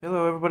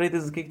everybody,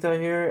 this is Geekta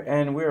here,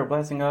 and we are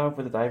blasting off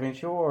with the Divein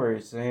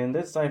Shorts. In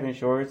this Divein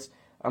Shorts,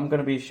 I'm going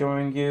to be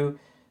showing you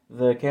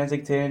the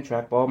Kensington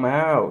Trackball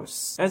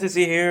mouse. As you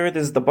see here,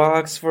 this is the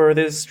box for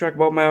this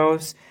Trackball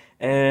mouse,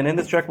 and in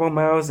this Trackball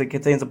mouse, it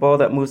contains a ball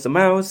that moves the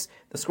mouse,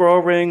 the scroll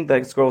ring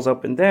that scrolls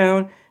up and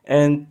down,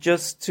 and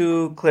just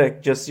two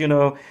click,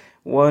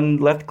 one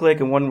left click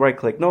and one right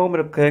click, no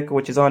middle click,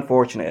 which is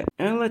unfortunate.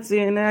 And let's see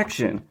it in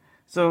action.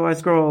 So I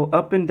scroll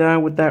up and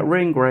down with that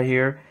ring right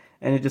here,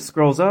 and it just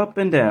scrolls up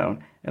and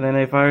down. And then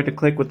if I were to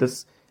click with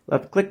this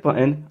left click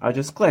button, I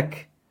just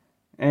click.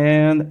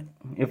 And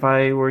if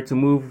I were to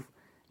move,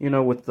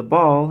 with the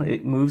ball,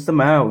 it moves the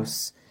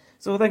mouse.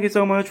 So thank you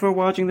so much for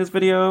watching this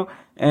video.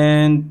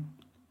 And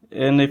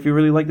if you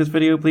really like this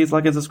video, please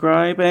like and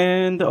subscribe.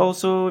 And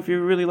also, if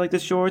you really like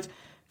this shorts,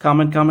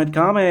 comment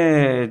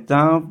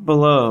down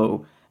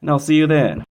below. And I'll see you then.